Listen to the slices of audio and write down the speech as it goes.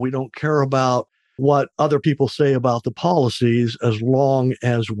We don't care about what other people say about the policies as long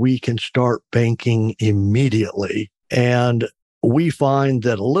as we can start banking immediately. And we find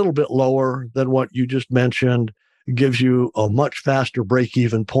that a little bit lower than what you just mentioned gives you a much faster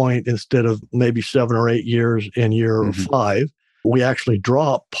break-even point instead of maybe 7 or 8 years in year 5. We actually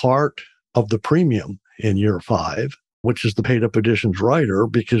drop part of the premium in year 5, which is the paid-up additions rider,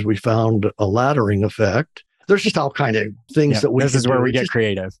 because we found a laddering effect. There's just all kind of things that we This is where we get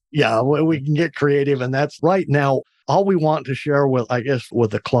creative. Yeah, we can get creative. And that's right now, all we want to share with, I guess,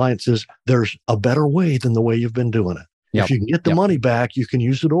 with the clients is there's a better way than the way you've been doing it. If you can get the money back, you can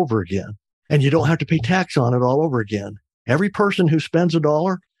use it over again. And you don't have to pay tax on it all over again. Every person who spends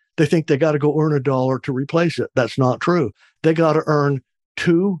 $1, they think they got to go earn $1 to replace it. That's not true. They got to earn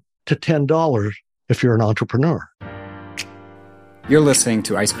 $2 to $10 if you're an entrepreneur. You're listening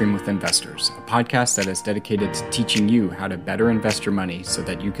to Ice Cream with Investors, a podcast that is dedicated to teaching you how to better invest your money so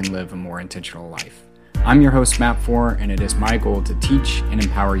that you can live a more intentional life. I'm your host, Matt Four, and it is my goal to teach and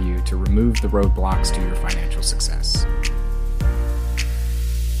empower you to remove the roadblocks to your financial success.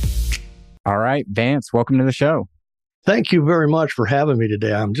 All right, Vance, welcome to the show. Thank you very much for having me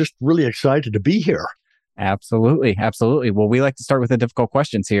today. I'm just really excited to be here. Absolutely. Well, we like to start with the difficult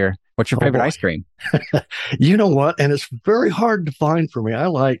questions here. What's your favorite ice cream? You know what? And it's very hard to find for me. I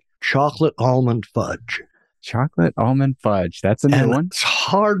like chocolate almond fudge. Chocolate almond fudge. That's a new one. It's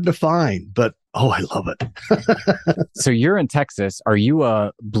hard to find, but I love it. So you're in Texas. Are you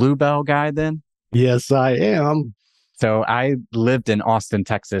a Bluebell guy then? Yes, I am. So I lived in Austin,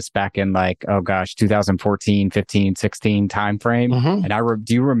 Texas back in 2014, 15, 16 timeframe. And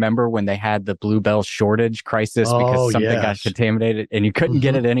do you remember when they had the Bluebell shortage crisis because something got contaminated and you couldn't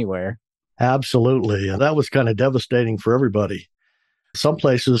get it anywhere? Absolutely. And that was kind of devastating for everybody. Some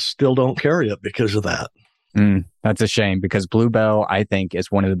places still don't carry it because of that. That's a shame because Bluebell, I think, is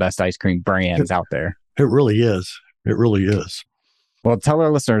one of the best ice cream brands out there. It really is. It really is. Well, tell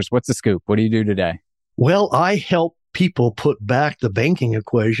our listeners, what's the scoop? What do you do today? Well, I help people put back the banking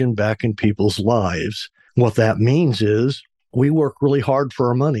equation back in people's lives. What that means is we work really hard for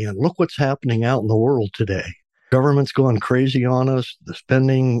our money. And look what's happening out in the world today. Government's going crazy on us. The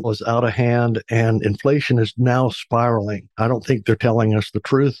spending was out of hand and inflation is now spiraling. I don't think they're telling us the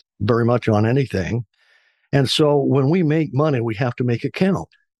truth very much on anything. And so when we make money, we have to make it count.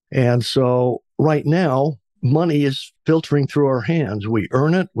 And so right now, money is filtering through our hands. We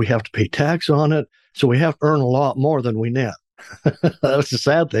earn it. We have to pay tax on it. So we have to earn a lot more than we net. That's the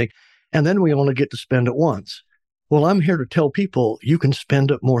sad thing. And then we only get to spend it once. Well, I'm here to tell people you can spend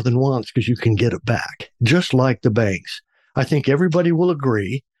it more than once because you can get it back, just like the banks. I think everybody will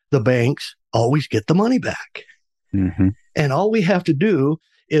agree the banks always get the money back. And all we have to do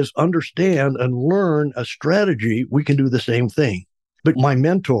is understand and learn a strategy. We can do the same thing. But my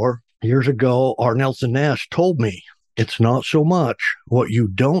mentor years ago, R. Nelson Nash, told me, it's not so much what you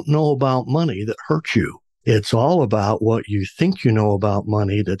don't know about money that hurts you. It's all about what you think you know about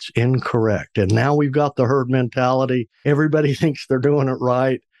money that's incorrect. And now we've got the herd mentality. Everybody thinks they're doing it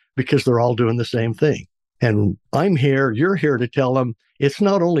right because they're all doing the same thing. And you're here to tell them it's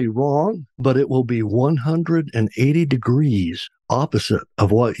not only wrong, but it will be 180 degrees opposite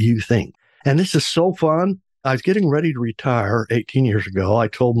of what you think. And this is so fun. I was getting ready to retire 18 years ago. I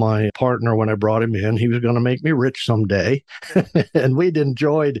told my partner when I brought him in, he was going to make me rich someday. And we'd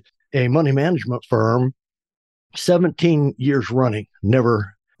enjoyed a money management firm 17 years running,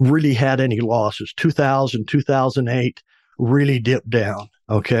 never really had any losses. 2000, 2008 really dipped down.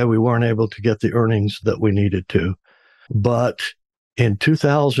 Okay. We weren't able to get the earnings that we needed to. But in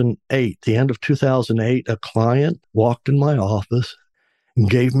 2008, the end of 2008, a client walked in my office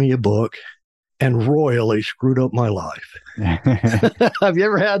and gave me a book and royally screwed up my life. Have you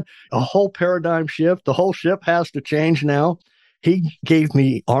ever had a whole paradigm shift? The whole ship has to change now. He gave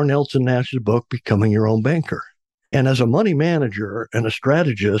me R. Nelson Nash's book, Becoming Your Own Banker. And as a money manager and a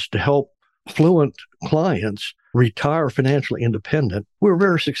strategist to help fluent clients retire financially independent, we were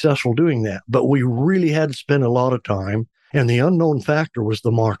very successful doing that. But we really had to spend a lot of time. And the unknown factor was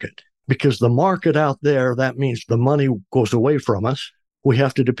the market. Because the market out there, that means the money goes away from us. We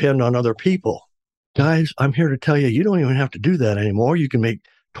have to depend on other people. Guys, I'm here to tell you, you don't even have to do that anymore. You can make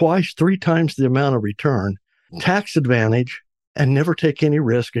 3 times the amount of return, tax advantage, and never take any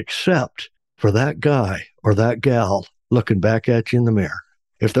risk except for that guy or that gal looking back at you in the mirror.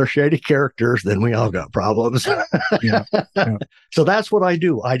 If they're shady characters, then we all got problems. Yeah. So that's what I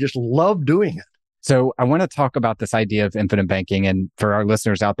do. I just love doing it. So I want to talk about this idea of infinite banking. And for our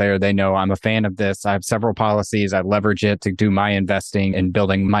listeners out there, they know I'm a fan of this. I have several policies. I leverage it to do my investing and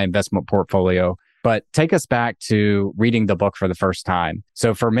building my investment portfolio. But take us back to reading the book for the first time.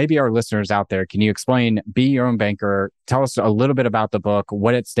 So for maybe our listeners out there, can you explain Be Your Own Banker? Tell us a little bit about the book,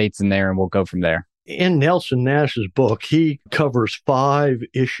 what it states in there, and we'll go from there. In Nelson Nash's book, he covers 5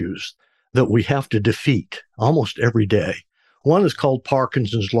 issues that we have to defeat almost every day. One is called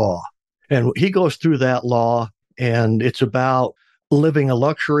Parkinson's Law. And he goes through that law, and it's about living a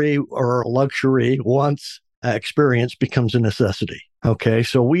luxury once experience becomes a necessity. Okay,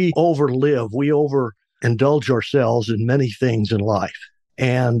 so we overindulge ourselves in many things in life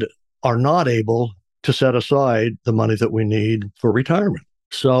and are not able to set aside the money that we need for retirement.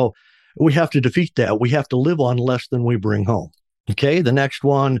 So we have to defeat that. We have to live on less than we bring home. Okay, the next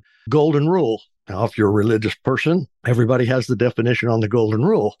one, golden rule. Now, if you're a religious person, everybody has the definition on the golden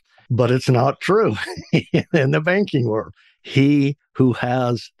rule, but it's not true in the banking world. He who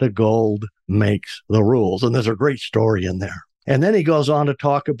has the gold makes the rules. And there's a great story in there. And then he goes on to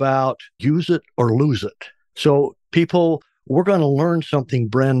talk about use it or lose it. So people, we're going to learn something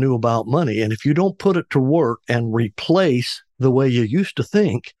brand new about money. And if you don't put it to work and replace the way you used to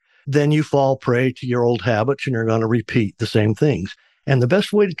think, then you fall prey to your old habits and you're going to repeat the same things. And the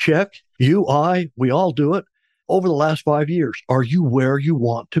best way to check, we all do it, over the last 5 years, are you where you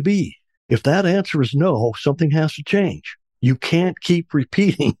want to be? If that answer is no, something has to change. You can't keep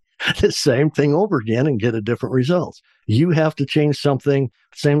repeating the same thing over again and get a different result. You have to change something.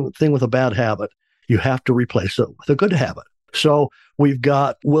 Same thing with a bad habit. You have to replace it with a good habit. So we've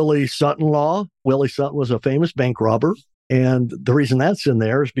got Willie Sutton Law. Willie Sutton was a famous bank robber. And the reason that's in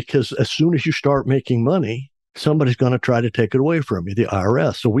there is because as soon as you start making money, somebody's going to try to take it away from you, the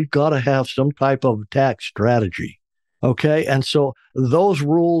IRS. So we've got to have some type of tax strategy. Okay. And so those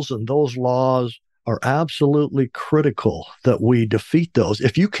rules and those laws are absolutely critical that we defeat those.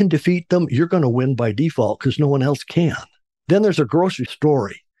 If you can defeat them, you're going to win by default because no one else can. Then there's a grocery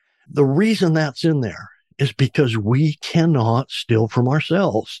story. The reason that's in there is because we cannot steal from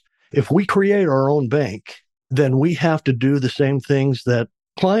ourselves. If we create our own bank, then we have to do the same things that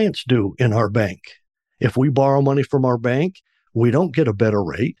clients do in our bank. If we borrow money from our bank, we don't get a better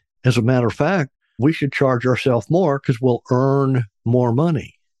rate. As a matter of fact, we should charge ourselves more because we'll earn more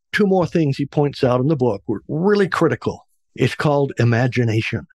money. 2 more things he points out in the book were really critical. It's called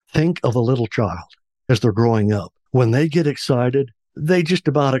imagination. Think of a little child as they're growing up. When they get excited, they just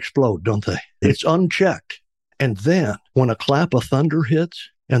about explode, don't they? It's unchecked. And then when a clap of thunder hits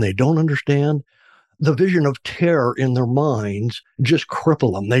and they don't understand, the vision of terror in their minds just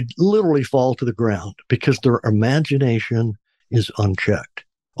cripple them. They literally fall to the ground because their imagination is unchecked.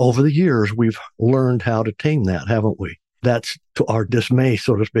 Over the years, we've learned how to tame that, haven't we? That's to our dismay,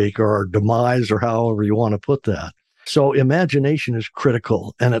 so to speak, or our demise, or however you want to put that. So imagination is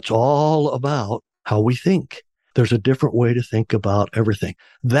critical, and it's all about how we think. There's a different way to think about everything.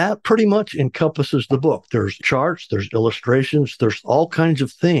 That pretty much encompasses the book. There's charts, there's illustrations, there's all kinds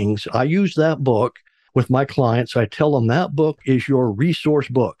of things. I use that book with my clients. I tell them that book is your resource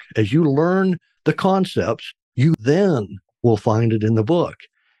book. As you learn the concepts, you then will find it in the book,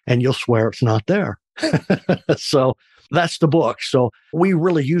 and you'll swear it's not there. So that's the book. So we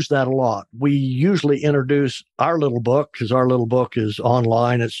really use that a lot. We usually introduce our little book because our little book is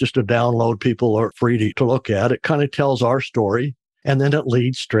online. It's just a download. People are free to look at. It kind of tells our story, and then it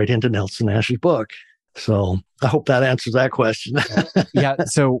leads straight into Nelson Nash's book. So I hope that answers that question. Yeah.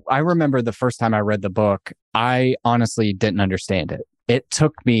 So I remember the first time I read the book, I honestly didn't understand it. It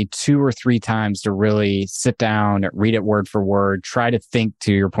took me 2 or 3 times to really sit down, read it word for word, try to think,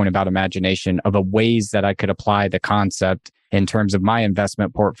 to your point about imagination, of the ways that I could apply the concept in terms of my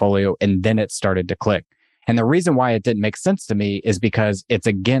investment portfolio. And then it started to click. And the reason why it didn't make sense to me is because it's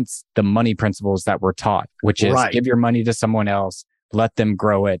against the money principles that we're taught, which is give your money to someone else, let them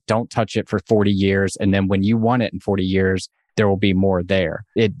grow it, don't touch it for 40 years. And then when you want it in 40 years, there will be more there.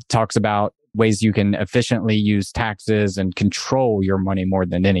 It talks about ways you can efficiently use taxes and control your money more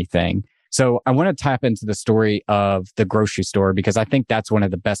than anything. So I want to tap into the story of the grocery store because I think that's one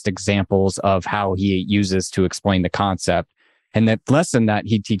of the best examples of how he uses to explain the concept. And the lesson that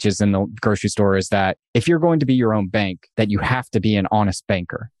he teaches in the grocery store is that if you're going to be your own bank, that you have to be an honest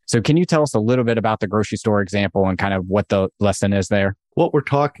banker. So can you tell us a little bit about the grocery store example and kind of what the lesson is there? What we're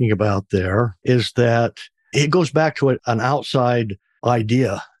talking about there is that it goes back to an outside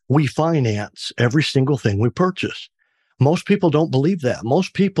idea. We finance every single thing we purchase. Most people don't believe that.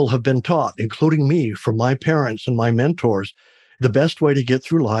 Most people have been taught, including me, from my parents and my mentors, the best way to get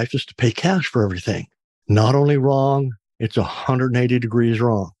through life is to pay cash for everything. Not only wrong, it's 180 degrees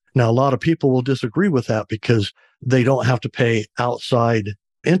wrong. Now, a lot of people will disagree with that because they don't have to pay outside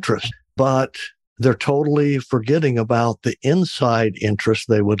interest, but they're totally forgetting about the inside interest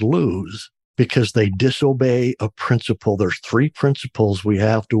they would lose because they disobey a principle. There's 3 principles we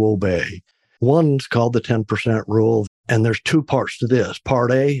have to obey. One's called the 10% rule, and there's 2 parts to this.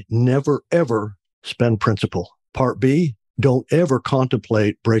 Part A, never, ever spend principal. Part B, don't ever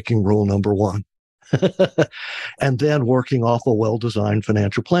contemplate breaking rule number 1. And then working off a well-designed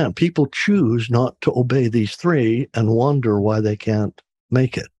financial plan. People choose not to obey these 3 and wonder why they can't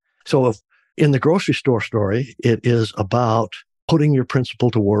make it. So if in the grocery store story, it is about putting your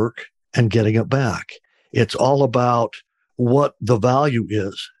principal to work and getting it back. It's all about what the value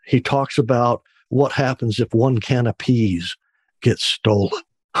is. He talks about what happens if 1 can of peas gets stolen.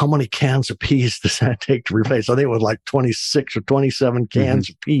 How many cans of peas does that take to replace? I think it was like 26 or 27 cans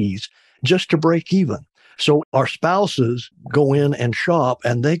of peas just to break even. So our spouses go in and shop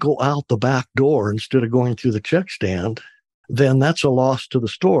and they go out the back door instead of going through the check stand, then that's a loss to the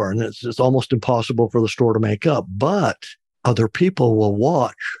store. And it's almost impossible for the store to make up. But other people will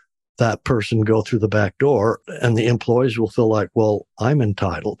watch that person go through the back door, and the employees will feel like, well, I'm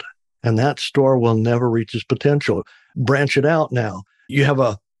entitled. And that store will never reach its potential. Branch it out now. You have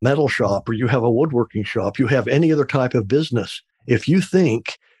a metal shop or you have a woodworking shop, you have any other type of business. If you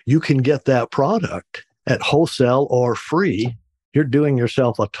think you can get that product at wholesale or free, you're doing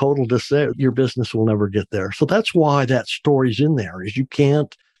yourself a total disservice. Your business will never get there. So that's why that story's in there, is you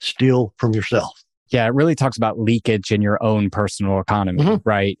can't steal from yourself. Yeah, it really talks about leakage in your own personal economy,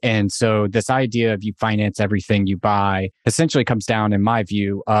 right? And so this idea of you finance everything you buy essentially comes down, in my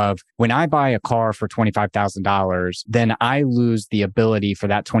view, of when I buy a car for $25,000, then I lose the ability for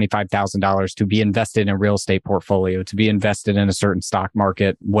that $25,000 to be invested in a real estate portfolio, to be invested in a certain stock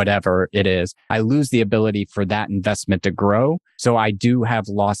market, whatever it is. I lose the ability for that investment to grow. So I do have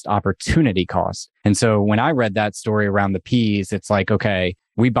lost opportunity cost. And so when I read that story around the peas, it's like, okay,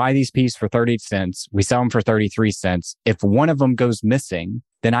 we buy these peas for 30 cents. We sell them for 33 cents. If one of them goes missing,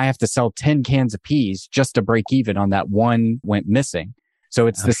 then I have to sell 10 cans of peas just to break even on that one went missing. So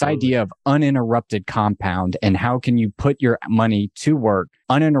it's this idea of uninterrupted compound, and how can you put your money to work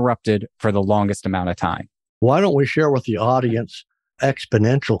uninterrupted for the longest amount of time? Why don't we share with the audience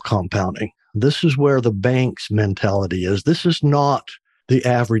exponential compounding? This is where the bank's mentality is. This is not the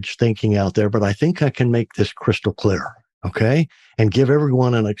average thinking out there, but I think I can make this crystal clear. Okay. And give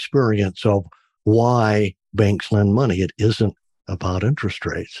everyone an experience of why banks lend money. It isn't about interest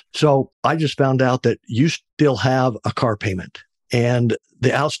rates. So I just found out that you still have a car payment, and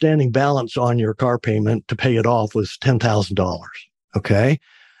the outstanding balance on your car payment to pay it off was $10,000. Okay.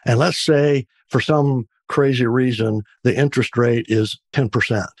 And let's say for some crazy reason, the interest rate is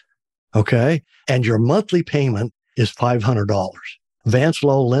 10%. Okay. And your monthly payment is $500. Vance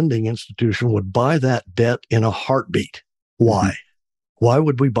Lowe Lending Institution would buy that debt in a heartbeat. Why? Why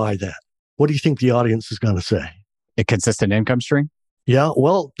would we buy that? What do you think the audience is going to say? A consistent income stream? Yeah,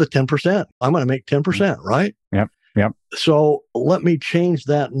 well, the 10%. I'm going to make 10%, right? Yep. So let me change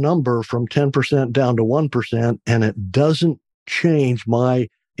that number from 10% down to 1%, and it doesn't change my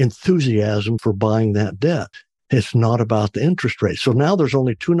enthusiasm for buying that debt. It's not about the interest rate. So now there's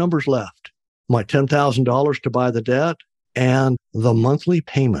only 2 numbers left. My $10,000 to buy the debt and the monthly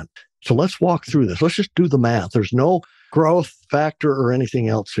payment. So let's walk through this. Let's just do the math. There's no growth factor or anything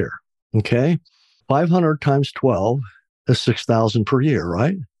else here. Okay. 500 times 12 is 6,000 per year,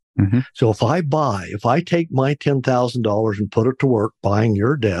 right? So if I take my $10,000 and put it to work buying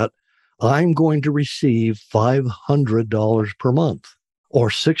your debt, I'm going to receive $500 per month or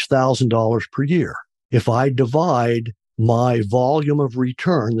 $6,000 per year. If I divide my volume of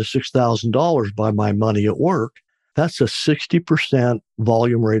return, the $6,000, by my money at work, that's a 60%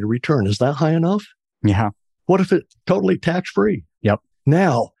 volume rate of return. Is that high enough? Yeah. What if it's totally tax-free? Yep.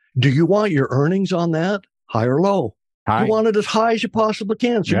 Now, do you want your earnings on that high or low? High. You want it as high as you possibly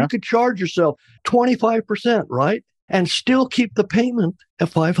can. So you could charge yourself 25%, right? And still keep the payment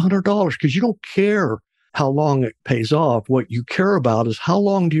at $500 because you don't care how long it pays off. What you care about is how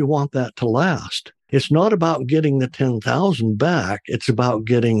long do you want that to last? It's not about getting the $10,000 back. It's about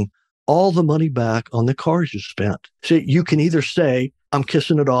getting all the money back on the cars you spent. See, you can either say, I'm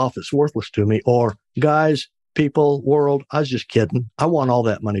kissing it off, it's worthless to me, or guys, people, world, I was just kidding. I want all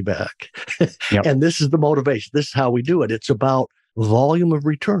that money back. Yep. And this is the motivation. This is how we do it. It's about volume of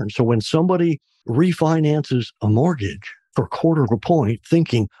return. So when somebody refinances a mortgage for a quarter of a point,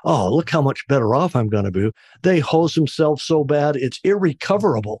 thinking, oh, look how much better off I'm going to be, they hose themselves so bad, it's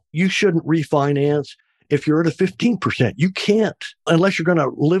irrecoverable. You shouldn't refinance if you're at a 15%. You can't, unless you're going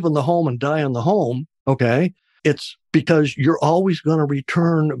to live in the home and die in the home. Okay. It's because you're always going to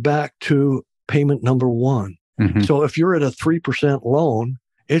return back to payment number one. So if you're at a 3% loan,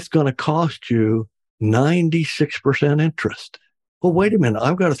 it's going to cost you 96% interest. Well, wait a minute.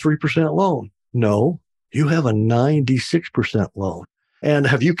 I've got a 3% loan. No, you have a 96% loan. And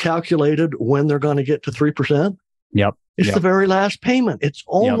have you calculated when they're going to get to 3%? Yep. It's the very last payment. It's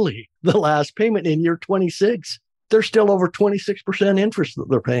only the last payment in year 26. They're still over 26% interest that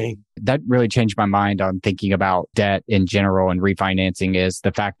they're paying. That really changed my mind on thinking about debt in general and refinancing is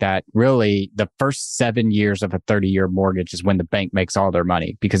the fact that really the first 7 years of a 30-year mortgage is when the bank makes all their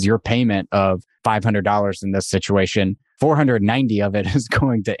money because your payment of $500 in this situation, $490 of it is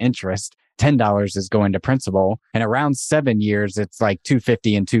going to interest. $10 is going to principal. And around 7 years, it's like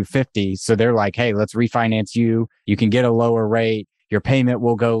 $250 and $250. So they're like, hey, let's refinance you. You can get a lower rate. Your payment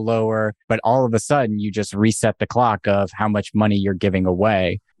will go lower, but all of a sudden you just reset the clock of how much money you're giving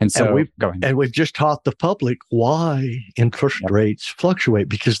away. And so we've just taught the public why interest rates fluctuate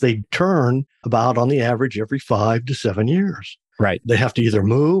because they turn about on the average every 5 to 7 years. Right. They have to either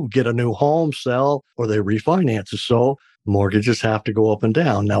move, get a new home, sell, or they refinance. So mortgages have to go up and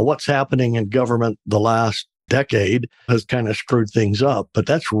down. Now, what's happening in government the last decade has kind of screwed things up, but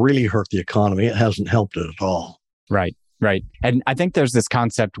that's really hurt the economy. It hasn't helped it at all. Right. Right. And I think there's this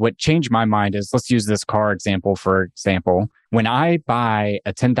concept. What changed my mind is, let's use this car example, for example. When I buy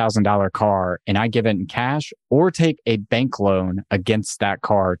a $10,000 car and I give it in cash or take a bank loan against that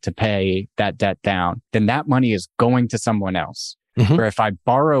car to pay that debt down, then that money is going to someone else. Mm-hmm. Or if I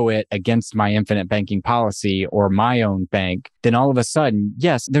borrow it against my infinite banking policy or my own bank, then all of a sudden,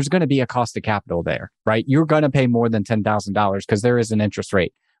 yes, there's going to be a cost of capital there, right? You're going to pay more than $10,000 because there is an interest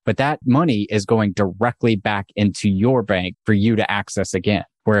rate. But that money is going directly back into your bank for you to access again.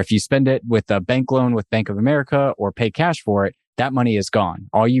 Where if you spend it with a bank loan with Bank of America or pay cash for it, that money is gone.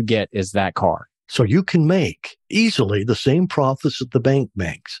 All you get is that car. So you can make easily the same profits that the bank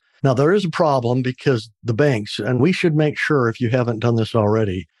makes. Now, there is a problem because the banks, and we should make sure if you haven't done this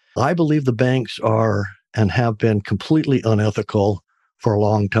already, I believe the banks are and have been completely unethical for a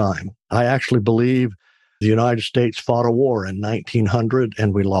long time. I actually believe the United States fought a war in 1900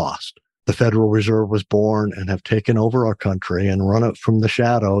 and we lost. The Federal Reserve was born and have taken over our country and run it from the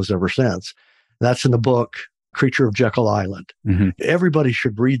shadows ever since. That's in the book, Creature of Jekyll Island. Mm-hmm. Everybody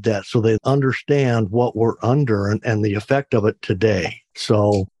should read that so they understand what we're under and the effect of it today.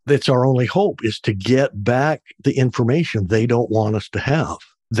 So it's our only hope is to get back the information they don't want us to have.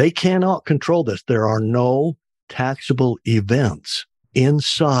 They cannot control this. There are no taxable events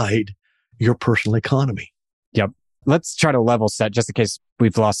inside your personal economy. Yep. Let's try to level set just in case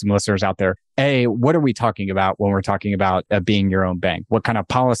we've lost some listeners out there. A, what are we talking about when we're talking about being your own bank? What kind of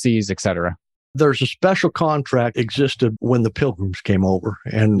policies, et cetera? There's a special contract existed when the Pilgrims came over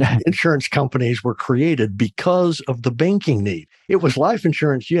and insurance companies were created because of the banking need. It was life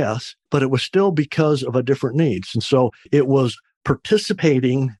insurance, yes, but it was still because of a different needs. And so it was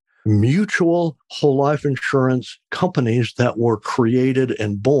participating mutual whole life insurance companies that were created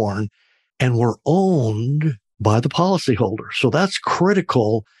and born and were owned by the policyholder. So that's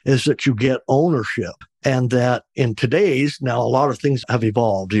critical, is that you get ownership. And that in today's, now a lot of things have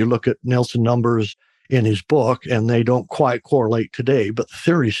evolved. You look at Nelson numbers in his book and they don't quite correlate today, but the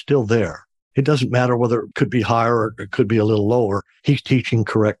theory's still there. It doesn't matter whether it could be higher or it could be a little lower. He's teaching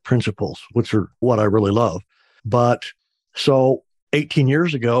correct principles, which are what I really love. But so 18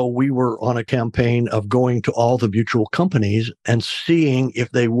 years ago, we were on a campaign of going to all the mutual companies and seeing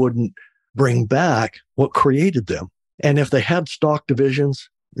if they wouldn't bring back what created them. And if they had stock divisions,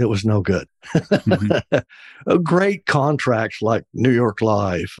 it was no good. Mm-hmm. Great contracts like New York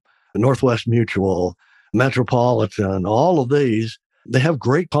Life, Northwest Mutual, Metropolitan, all of these, they have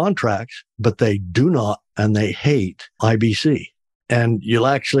great contracts, but they do not, and they hate IBC. And you'll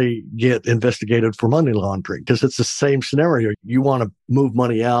actually get investigated for money laundering because it's the same scenario. You want to move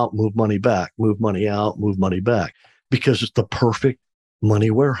money out, move money back, move money out, move money back, because it's the perfect money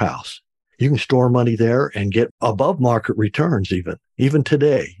warehouse. You can store money there and get above market returns even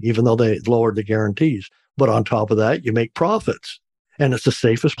today, even though they lowered the guarantees. But on top of that, you make profits. And it's the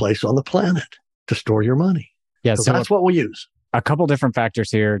safest place on the planet to store your money. Yeah, so that's what we use. A couple different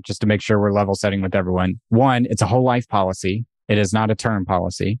factors here just to make sure we're level setting with everyone. One, it's a whole life policy. It is not a term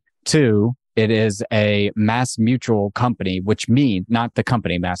policy. Two, it is a Mass Mutual company, which means not the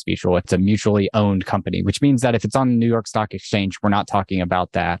company Mass Mutual. It's a mutually owned company, which means that if it's on the New York Stock Exchange, we're not talking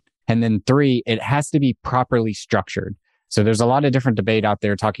about that. And then three, it has to be properly structured. So there's a lot of different debate out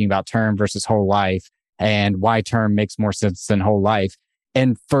there talking about term versus whole life and why term makes more sense than whole life.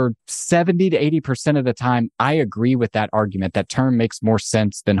 And for 70 to 80% of the time, I agree with that argument that term makes more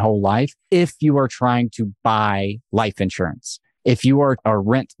sense than whole life if you are trying to buy life insurance, if you are or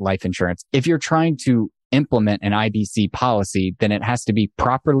rent life insurance. If you're trying to implement an IBC policy, then it has to be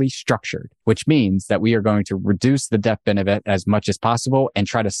properly structured, which means that we are going to reduce the death benefit as much as possible and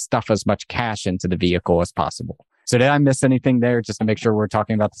try to stuff as much cash into the vehicle as possible. So did I miss anything there just to make sure we're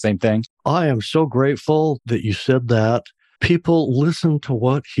talking about the same thing? I am so grateful that you said that. People listen to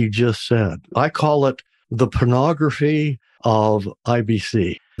what he just said. I call it the pornography of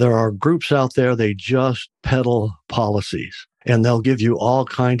IBC. There are groups out there, they just peddle policies and they'll give you all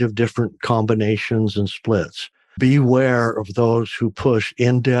kind of different combinations and splits. Beware of those who push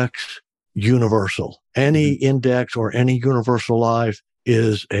index universal. Any index or any universal life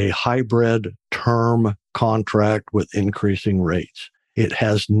is a hybrid term contract with increasing rates. It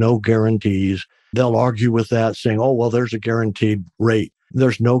has no guarantees. They'll argue with that saying, oh, well, there's a guaranteed rate.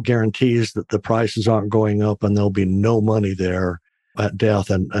 There's no guarantees that the prices aren't going up and there'll be no money there at death.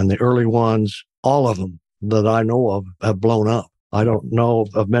 And the early ones, all of them that I know of have blown up. I don't know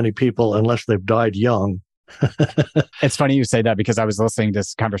of many people unless they've died young. It's funny you say that because I was listening to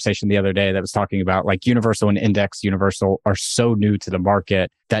this conversation the other day that was talking about like universal and index universal are so new to the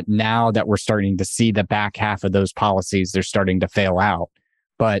market that now that we're starting to see the back half of those policies, they're starting to fail out.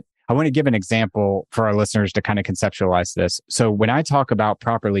 But I want to give an example for our listeners to kind of conceptualize this. So when I talk about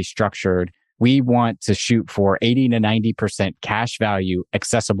properly structured, we want to shoot for 80 to 90% cash value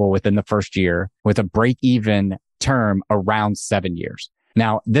accessible within the first year with a break-even term around 7 years.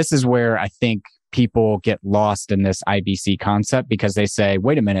 Now, this is where I think people get lost in this IBC concept because they say,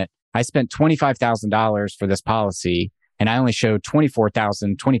 wait a minute, I spent $25,000 for this policy and I only showed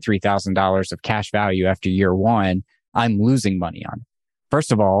 $24,000, $23,000 of cash value after year one. I'm losing money on it.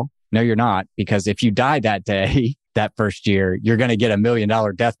 First of all, no, you're not, because if you die that day, that first year, you're going to get $1 million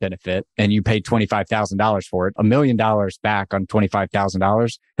death benefit and you paid $25,000 for it. $1 million back on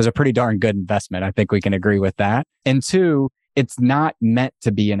 $25,000 is a pretty darn good investment. I think we can agree with that. And two, it's not meant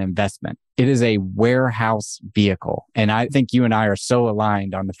to be an investment. It is a warehouse vehicle. And I think you and I are so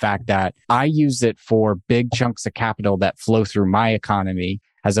aligned on the fact that I use it for big chunks of capital that flow through my economy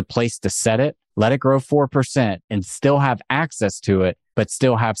as a place to set it, let it grow 4% and still have access to it, but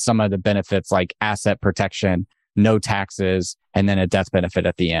still have some of the benefits like asset protection, no taxes, and then a death benefit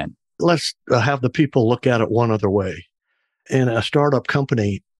at the end. Let's have the people look at it one other way. In a startup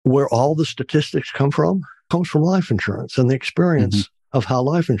company, where all the statistics come from comes from life insurance and the experience of how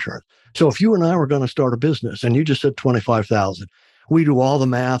life insurance. So if you and I were going to start a business and you just said 25,000, we do all the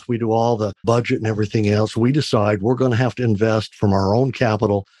math, we do all the budget and everything else. We decide we're going to have to invest from our own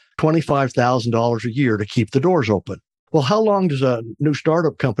capital $25,000 a year to keep the doors open. Well, how long does a new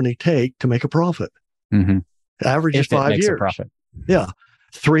startup company take to make a profit? Average is 5 years. Yeah,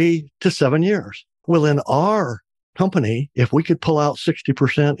 3 to 7 years. Well, in our company, if we could pull out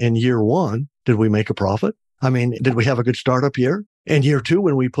 60% in year one, did we make a profit? I mean, did we have a good startup year? And year two,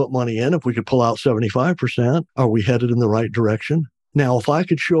 when we put money in, if we could pull out 75%, are we headed in the right direction? Now, if I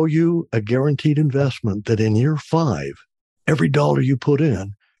could show you a guaranteed investment that in year 5, every dollar you put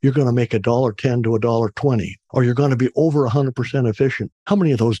in, you're going to make $1.10 to $1.20, or you're going to be over 100% efficient. How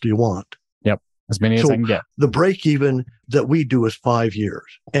many of those do you want? Yep. As many as I can get. The break even that we do is 5 years.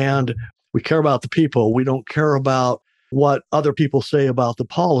 And we care about the people. We don't care about what other people say about the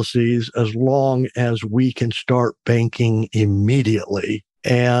policies as long as we can start banking immediately.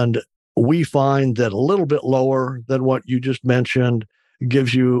 And we find that a little bit lower than what you just mentioned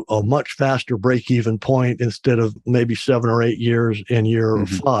gives you a much faster break-even point instead of maybe 7 or 8 years in year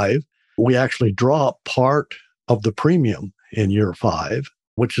 5. We actually drop part of the premium in year 5,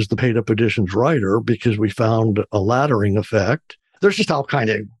 which is the paid-up additions rider, because we found a laddering effect. There's just all kind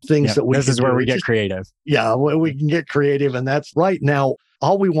of things that we This is where we get creative. Yeah, we can get creative. And that's right now,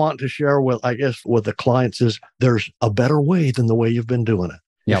 all we want to share with, I guess, with the clients is there's a better way than the way you've been doing it.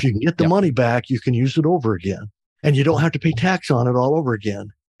 If you can get the money back, you can use it over again. And you don't have to pay tax on it all over again.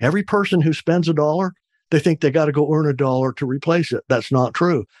 Every person who spends $1, they think they got to go earn $1 to replace it. That's not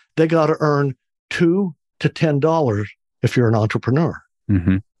true. They got to earn $2 to $10 if you're an entrepreneur,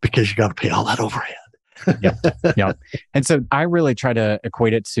 because you got to pay all that overhead. Yep. And so I really try to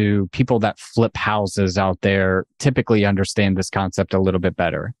equate it to people that flip houses out there typically understand this concept a little bit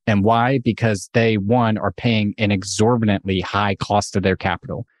better. And why? Because they, one, are paying an exorbitantly high cost of their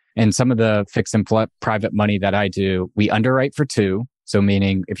capital. And some of the fix and flip private money that I do, we underwrite for 2. So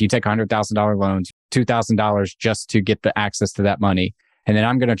meaning if you take $100,000 loans, $2,000 just to get the access to that money. And then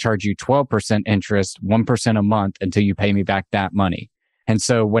I'm going to charge you 12% interest, 1% a month until you pay me back that money. And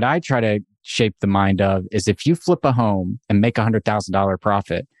so what I try to shape the mind of is if you flip a home and make $100,000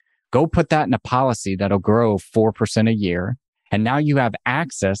 profit, go put that in a policy that'll grow 4% a year. And now you have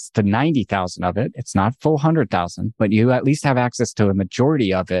access to 90,000 of it. It's not full 100,000, but you at least have access to a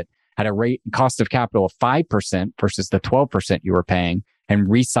majority of it at a rate cost of capital of 5% versus the 12% you were paying and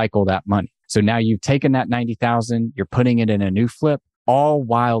recycle that money. So now you've taken that 90,000, you're putting it in a new flip, all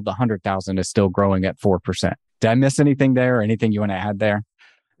while the 100,000 is still growing at 4%. Did I miss anything there or anything you want to add there?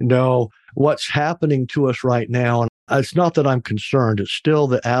 No, what's happening to us right now, and it's not that I'm concerned, it's still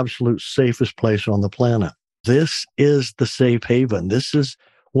the absolute safest place on the planet. This is the safe haven. This is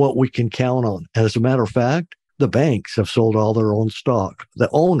what we can count on. And as a matter of fact, the banks have sold all their own stock, the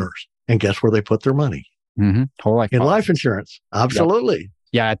owners, and guess where they put their money? Whole life in life insurance. Absolutely. Yep.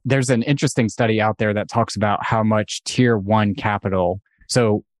 Yeah, there's an interesting study out there that talks about how much tier one capital.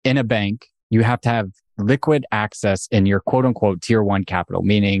 So in a bank, you have to have liquid access in your quote unquote tier one capital,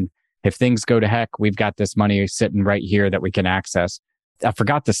 meaning if things go to heck, we've got this money sitting right here that we can access. I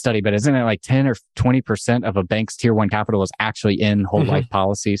forgot the study, but isn't it like 10 or 20% of a bank's tier one capital is actually in whole life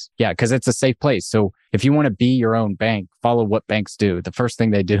policies? Yeah, because it's a safe place. So if you want to be your own bank, follow what banks do. The first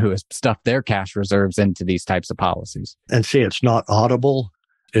thing they do is stuff their cash reserves into these types of policies. And see, it's not audible.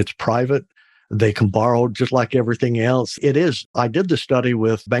 It's private. They can borrow just like everything else. It is. I did the study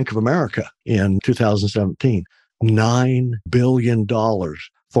with Bank of America in 2017, $9 billion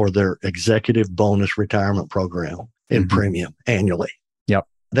for their executive bonus retirement program in premium annually. Yep.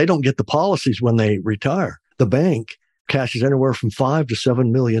 They don't get the policies when they retire. The bank cashes anywhere from $5 to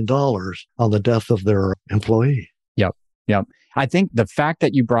 $7 million on the death of their employee. Yep. I think the fact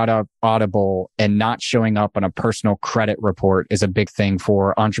that you brought up Audible and not showing up on a personal credit report is a big thing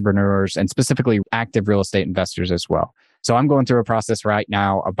for entrepreneurs and specifically active real estate investors as well. So I'm going through a process right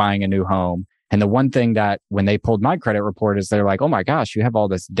now of buying a new home. And the one thing that when they pulled my credit report is they're like, oh my gosh, you have all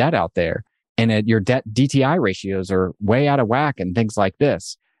this debt out there. And your debt DTI ratios are way out of whack and things like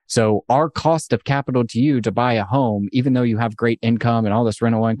this. So our cost of capital to you to buy a home, even though you have great income and all this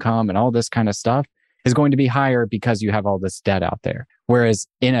rental income and all this kind of stuff, is going to be higher because you have all this debt out there. Whereas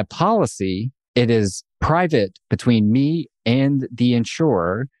in a policy, it is private between me and the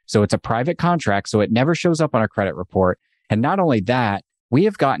insurer. So it's a private contract. So it never shows up on a credit report. And not only that, we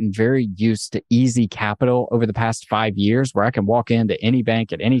have gotten very used to easy capital over the past 5 years where I can walk into any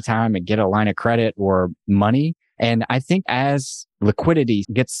bank at any time and get a line of credit or money. And I think as liquidity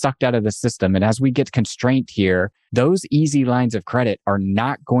gets sucked out of the system and as we get constrained here, those easy lines of credit are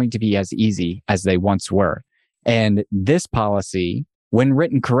not going to be as easy as they once were. And this policy, when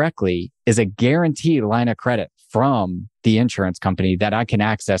written correctly, is a guaranteed line of credit from the insurance company that I can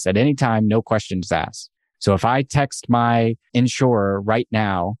access at any time, no questions asked. So if I text my insurer right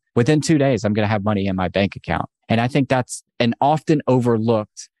now, within 2 days, I'm going to have money in my bank account. And I think that's an often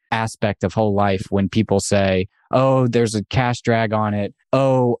overlooked aspect of whole life when people say, oh, there's a cash drag on it.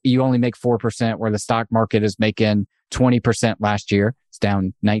 Oh, you only make 4% where the stock market is making 20% last year. It's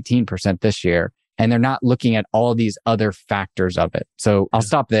down 19% this year. And they're not looking at all these other factors of it. So I'll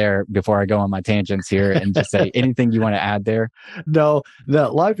stop there before I go on my tangents here and just say anything you want to add there. No, the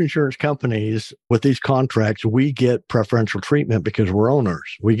life insurance companies with these contracts, we get preferential treatment because we're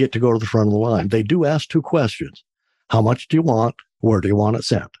owners. We get to go to the front of the line. They do ask 2 questions. How much do you want? Where do you want it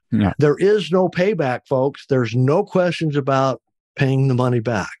sent? Yeah. There is no payback, folks. There's no questions about paying the money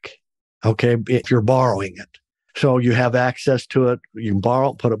back. Okay. If you're borrowing it. So you have access to it. You can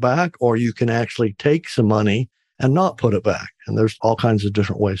borrow it, put it back, or you can actually take some money and not put it back. And there's all kinds of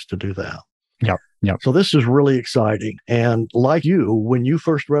different ways to do that. Yep. So this is really exciting. And like you, when you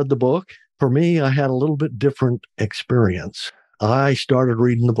first read the book, for me, I had a little bit different experience. I started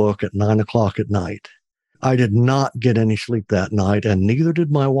reading the book at 9:00 at night. I did not get any sleep that night, and neither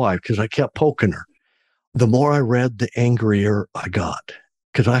did my wife, because I kept poking her. The more I read, the angrier I got,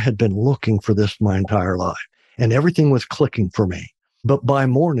 because I had been looking for this my entire life, and everything was clicking for me. But by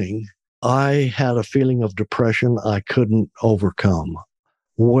morning, I had a feeling of depression I couldn't overcome.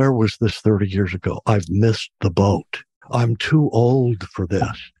 Where was this 30 years ago? I've missed the boat. I'm too old for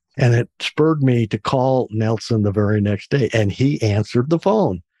this. And it spurred me to call Nelson the very next day, and he answered the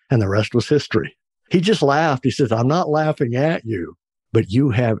phone, and the rest was history. He just laughed. He says, I'm not laughing at you, but you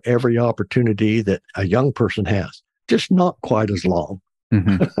have every opportunity that a young person has, just not quite as long.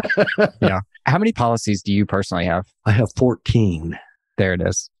 Yeah. How many policies do you personally have? I have 14. There it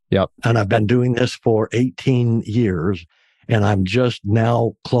is. Yep. And I've been doing this for 18 years, and I'm just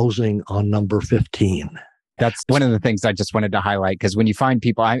now closing on number 15. That's one of the things I just wanted to highlight, because when you find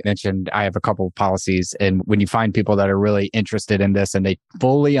people, I mentioned I have a couple of policies, and when you find people that are really interested in this and they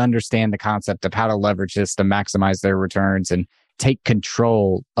fully understand the concept of how to leverage this to maximize their returns and take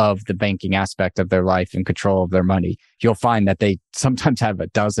control of the banking aspect of their life and control of their money, you'll find that they sometimes have a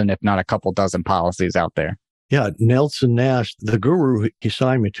dozen, if not a couple dozen policies out there. Yeah. Nelson Nash, the guru he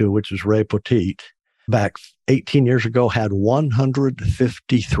signed me to, which is Ray Poteet, back 18 years ago, had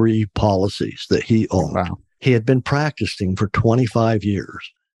 153 policies that he owned. Wow. He had been practicing for 25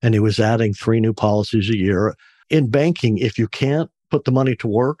 years, and he was adding 3 new policies a year. In banking, if you can't put the money to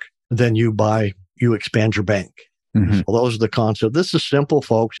work, then you expand your bank. Mm-hmm. So those are the concepts. This is simple,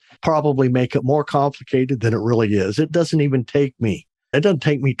 folks. Probably make it more complicated than it really is. It doesn't take me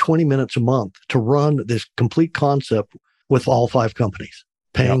 20 minutes a month to run this complete concept with all 5 companies,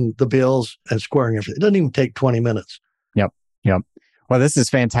 paying the bills and squaring everything. It doesn't even take 20 minutes. Yep. Well, this is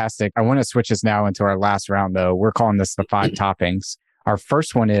fantastic. I want to switch us now into our last round, though. We're calling this the 5 toppings. Our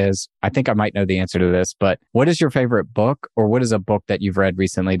first one is, I think I might know the answer to this, but what is your favorite book, or what is a book that you've read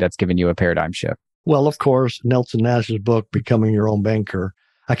recently that's given you a paradigm shift? Well, of course, Nelson Nash's book, Becoming Your Own Banker.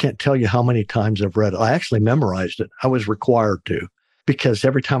 I can't tell you how many times I've read it. I actually memorized it. I was required to, because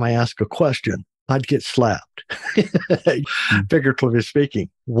every time I ask a question, I'd get slapped. Figuratively speaking,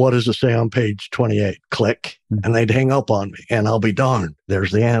 what does it say on page 28? Click, and they'd hang up on me, and I'll be darned.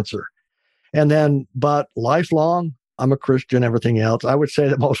 There's the answer. But lifelong, I'm a Christian, everything else. I would say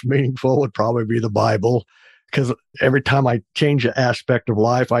the most meaningful would probably be the Bible, because every time I change an aspect of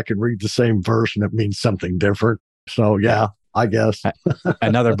life, I can read the same verse and it means something different. So yeah, I guess.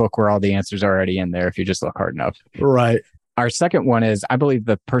 Another book where all the answers are already in there if you just look hard enough. Right. Our second one is, I believe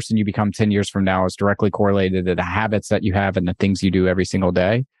the person you become 10 years from now is directly correlated to the habits that you have and the things you do every single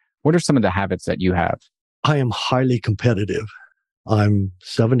day. What are some of the habits that you have? I am highly competitive. I'm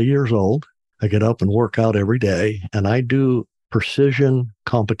 70 years old. I get up and work out every day, and I do precision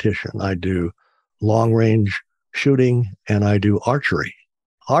competition. I do long range shooting, and I do archery.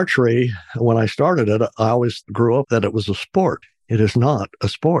 Archery, when I started it, I always grew up that it was a sport. It is not a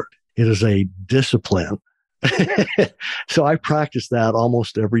sport. It is a discipline. So I practice that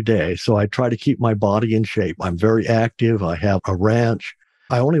almost every day. So I try to keep my body in shape. I'm very active. I have a ranch.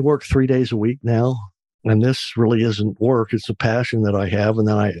 I only work 3 days a week now. And this really isn't work. It's a passion that I have. And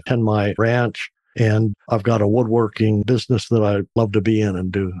then I attend my ranch, and I've got a woodworking business that I love to be in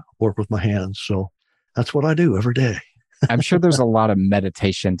and do work with my hands. So that's what I do every day. I'm sure there's a lot of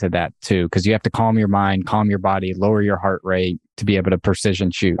meditation to that too, because you have to calm your mind, calm your body, lower your heart rate to be able to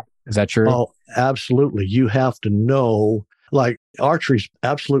precision shoot. Is that true? Oh, absolutely. You have to know, like archery's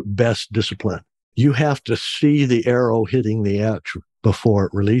absolute best discipline. You have to see the arrow hitting the archer before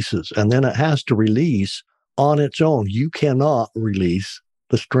it releases. And then it has to release on its own. You cannot release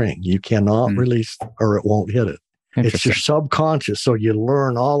the string. You cannot release, or it won't hit it. It's your subconscious. So you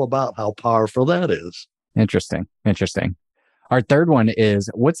learn all about how powerful that is. Interesting. Our third one is,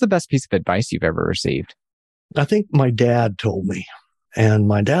 what's the best piece of advice you've ever received? I think my dad told me, and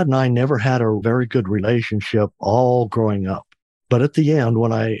my dad and I never had a very good relationship all growing up. But at the end,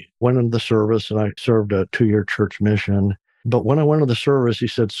 when I went into the service, and I served a 2-year church mission, but when I went to the service, he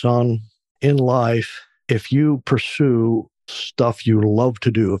said, son, in life, if you pursue stuff you love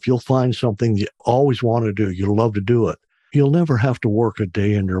to do, if you'll find something you always want to do, you love to do it, you'll never have to work a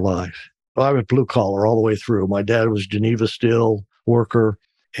day in your life. I was blue collar all the way through. My dad was Geneva Steel worker.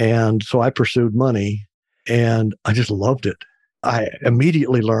 And so I pursued money, and I just loved it. I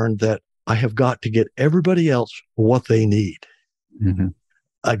immediately learned that I have got to get everybody else what they need,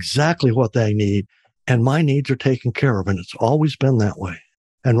 exactly what they need. And my needs are taken care of. And it's always been that way.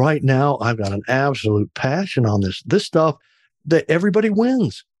 And right now, I've got an absolute passion on this stuff that everybody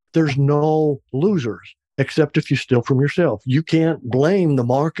wins. There's no losers, except if you steal from yourself. You can't blame the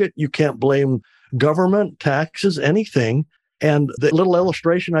market. You can't blame government, taxes, anything. And the little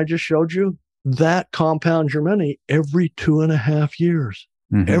illustration I just showed you, that compounds your money every 2.5 years.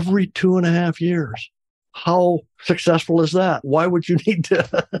 Every 2.5 years. How successful is that? Why would you need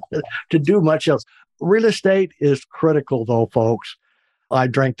to do much else? Real estate is critical, though, folks. I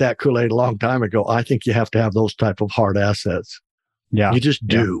drank that Kool-Aid a long time ago. I think you have to have those type of hard assets. Yeah. You just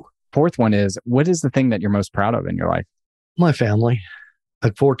do. Fourth one is, what is the thing that you're most proud of in your life? My family. I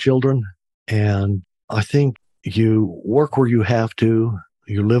had 4 children, and I think you work where you have to,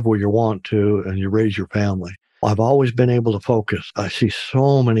 you live where you want to, and you raise your family. I've always been able to focus. I see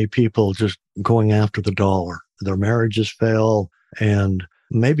so many people just going after the dollar. Their marriages fail, and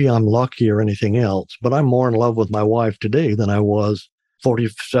maybe I'm lucky or anything else, but I'm more in love with my wife today than I was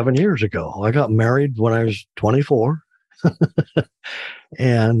 47 years ago. I got married when I was 24.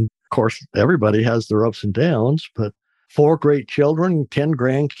 And of course, everybody has their ups and downs, but 4 great children, 10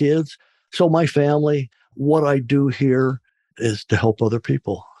 grandkids. So my family, what I do here is to help other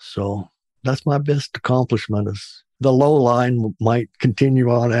people. So that's my best accomplishment. Is the low line might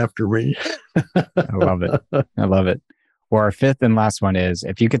continue on after me. I love it. Well, our fifth and last one is,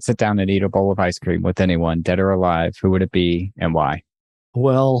 if you could sit down and eat a bowl of ice cream with anyone, dead or alive, who would it be and why?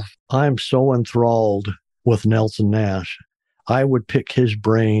 Well, I'm so enthralled with Nelson Nash. I would pick his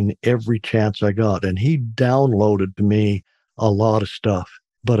brain every chance I got, and he downloaded to me a lot of stuff,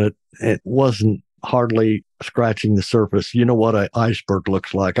 but it wasn't hardly scratching the surface. You know what an iceberg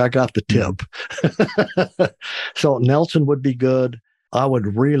looks like. I got the tip. So Nelson would be good. I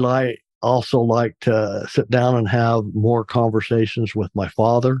would really also like to sit down and have more conversations with my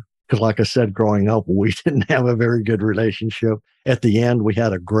father. Because like I said, growing up, we didn't have a very good relationship. At the end, we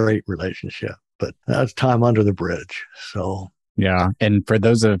had a great relationship, but that's time under the bridge. So yeah. And for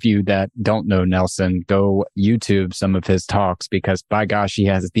those of you that don't know Nelson, go YouTube some of his talks, because by gosh, he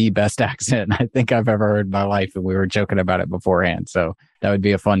has the best accent I think I've ever heard in my life. And we were joking about it beforehand. So that would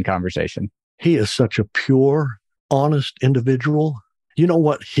be a fun conversation. He is such a pure, honest individual. You know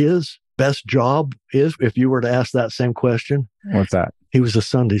what his best job is, if you were to ask that same question? What's that? He was a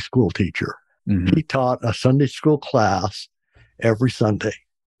Sunday school teacher. Mm-hmm. He taught a Sunday school class every Sunday.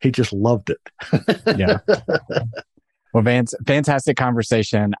 He just loved it. Yeah. Well, Vance, fantastic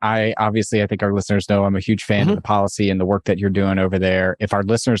conversation. I think our listeners know I'm a huge fan of the policy and the work that you're doing over there. If our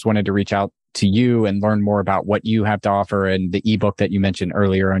listeners wanted to reach out to you and learn more about what you have to offer and the ebook that you mentioned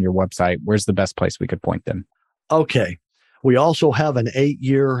earlier on your website, where's the best place we could point them? Okay. We also have an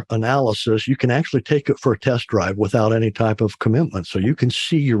 8-year analysis. You can actually take it for a test drive without any type of commitment. So you can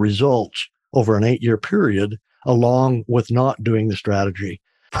see your results over an 8-year period, along with not doing the strategy.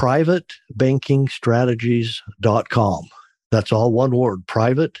 privatebankingstrategies.com. That's all one word,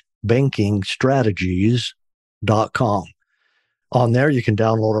 privatebankingstrategies.com. On there, you can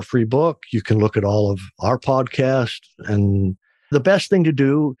download a free book. You can look at all of our podcasts. And the best thing to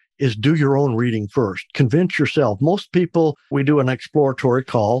do is do your own reading first. Convince yourself. Most people, we do an exploratory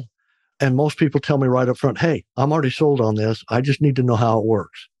call, and most people tell me right up front, hey, I'm already sold on this. I just need to know how it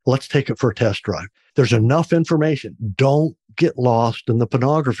works. Let's take it for a test drive. There's enough information. Don't get lost in the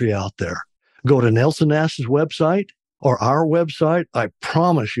pornography out there. Go to Nelson Nash's website or our website. I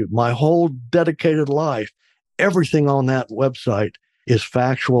promise you, my whole dedicated life, everything on that website is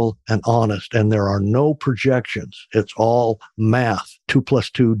factual and honest, and there are no projections. It's all math. 2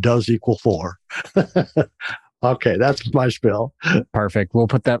 + 2 does equal 4. Okay, that's my spiel. Perfect. We'll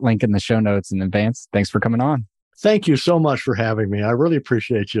put that link in the show notes in advance. Thanks for coming on. Thank you so much for having me. I really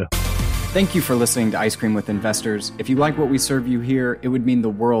appreciate you. Thank you for listening to Ice Cream with Investors. If you like what we serve you here, it would mean the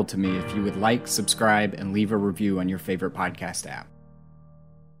world to me if you would like, subscribe, and leave a review on your favorite podcast app.